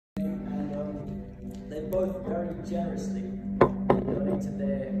they both very generously donated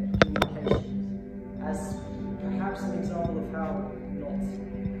their communications as perhaps an example of how not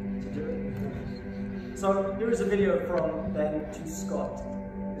to do it. So here is a video from Ben to Scott,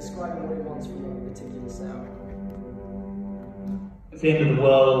 describing what he wants from a particular sound. It's the end of the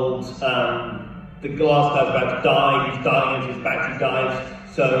world, the glass guy's about to die, he's dying as his battery dies,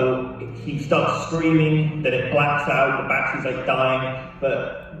 so he starts screaming, then it blacks out, the battery's like dying,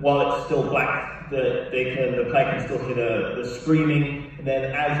 but while it's still black, the player can still hear the screaming, and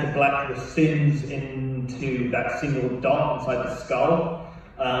then as the black rescinds into that single dot inside the skull,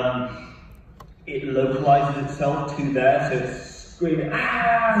 it localizes itself to there, so it's screaming,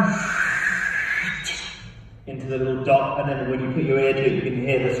 ah! Into the little dot, and then when you put your ear to it, you can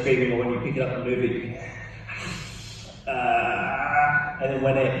hear the screaming, or when you pick it up and move it, you can hear, and then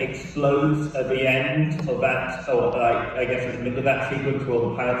when it explodes at the end of that, or I guess in the middle of that sequence where all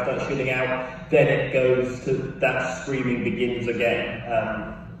the planets start shooting out, then it goes to that screaming begins again.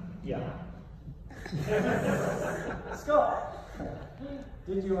 Yeah. Scott,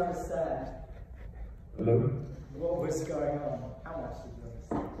 did you understand? Hello? What was going on? How much did you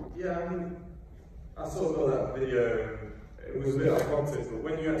understand? Yeah, I mean, I sort of got that video, it was a bit unprompted, but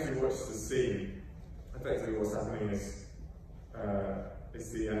when you actually watch the scene, effectively what's happening is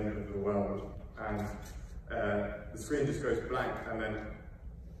it's the end of the world, and the screen just goes blank, and then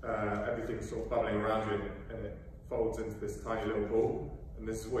everything's sort of bubbling around you, and it folds into this tiny little ball, and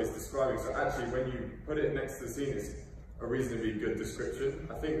this is what he's describing. So actually, when you put it next to the scene, it's a reasonably good description.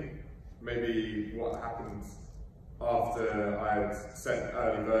 I think maybe what happens after I had sent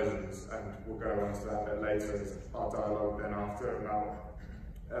early versions, and we'll go on to that a bit later, is our dialogue then after about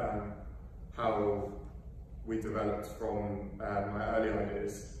how we developed from my early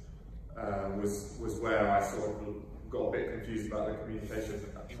ideas was where I sort of got a bit confused about the communication.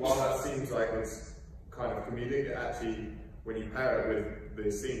 While that seems like it's kind of comedic, it actually, when you pair it with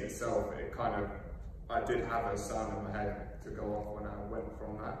the scene itself, it kind of, I did have a sound in my head to go off when I went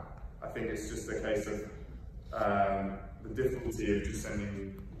from that. I think it's just a case of the difficulty of just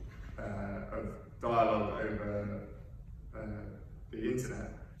sending of dialogue over the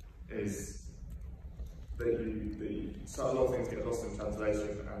internet is that so a lot of things get lost in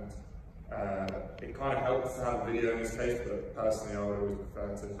translation, and it kind of helps to have a video in this case, but personally I would always prefer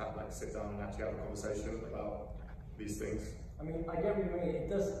to have, sit down and actually have a conversation about these things. I mean, I get what you mean. It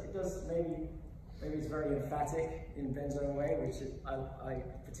does maybe it's very emphatic in Ben's own way, which I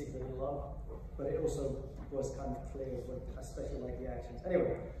particularly love, but it also was kind of clear, I especially like the actions.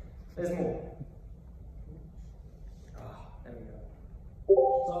 Anyway, there's more. There we go.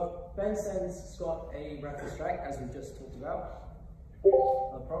 So Ben sends Scott a reference track, as we just talked about.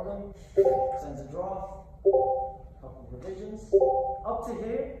 No problem. Sends a draft, a couple of revisions. Up to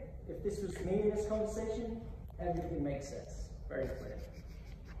here, if this was me in this conversation, everything makes sense. Very clear.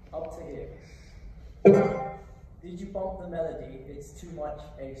 Up to here. Did you bump the melody? It's too much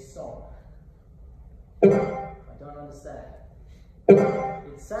a song. I don't understand.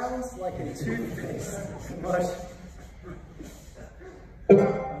 It sounds like a toothpaste commercial.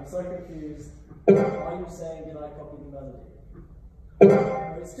 I'm so confused. Why are you saying did I copy the melody?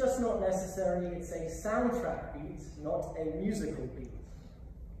 No, it's just not necessary. It's a soundtrack beat, not a musical beat.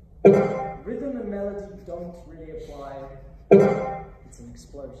 Rhythm and melody don't really apply. It's an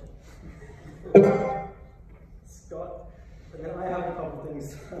explosion. Scott, and then I have a couple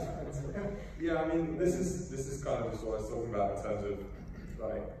things to add. Yeah, I mean, this is kind of just what I was talking about in terms of,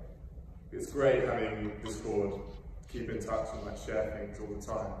 it's great having Discord, keep in touch and share things all the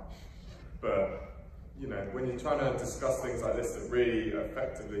time. But, you know, when you're trying to discuss things like this that really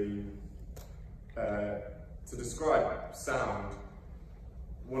effectively, to describe sound,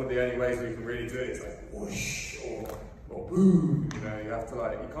 one of the only ways we can really do it is whoosh or boom, you know, you have to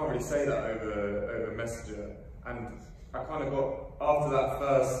you can't really say that over Messenger. And I kind of got, after that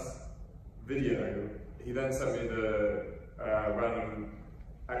first video, he then sent me the random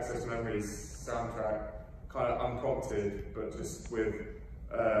access memory soundtrack, kind of unprompted, but just with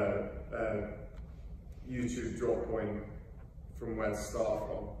YouTube drop point from where to start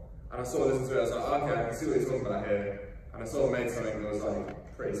from. And I sort of listened to it, I was like, okay, I can see what he's talking about here. And I sort of made something that was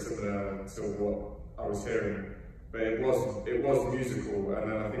pretty similar to what I was hearing. But it was musical,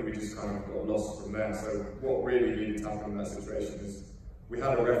 and then I think we just kind of got lost from there. So what really needed to happen in that situation is we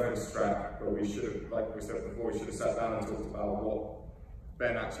had a reference track, but we should have, like we said before, we should have sat down and talked about what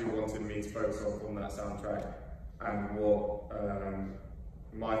Ben actually wanted me to focus on from that soundtrack, and what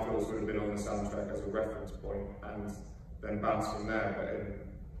my thoughts would have been on the soundtrack as a reference point, and then bounce from there.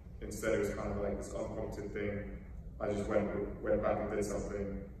 But instead it was kind of like this unprompted thing. I just went back and did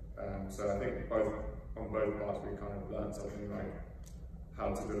something. So I think on both parts we kind of learned something like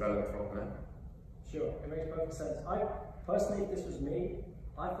how to develop from there. Sure, it makes perfect sense. I personally, if this was me,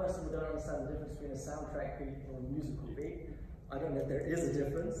 I personally don't understand the difference between a soundtrack beat or a musical beat. I don't know if there is a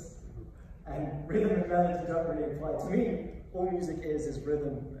difference. And rhythm and melody don't really apply to me. All music is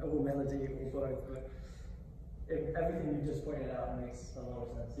rhythm or melody or both. But everything you just pointed out makes a lot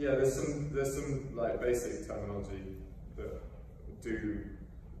of sense. Yeah, there's some like basic terminology that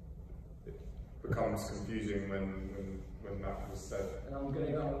becomes confusing when that was said. And I'm going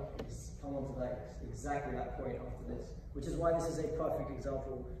to come on to that exactly that point after this, which is why this is a perfect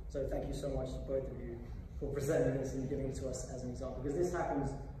example. So thank you so much to both of you for presenting this and giving it to us as an example, because this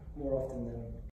happens more often than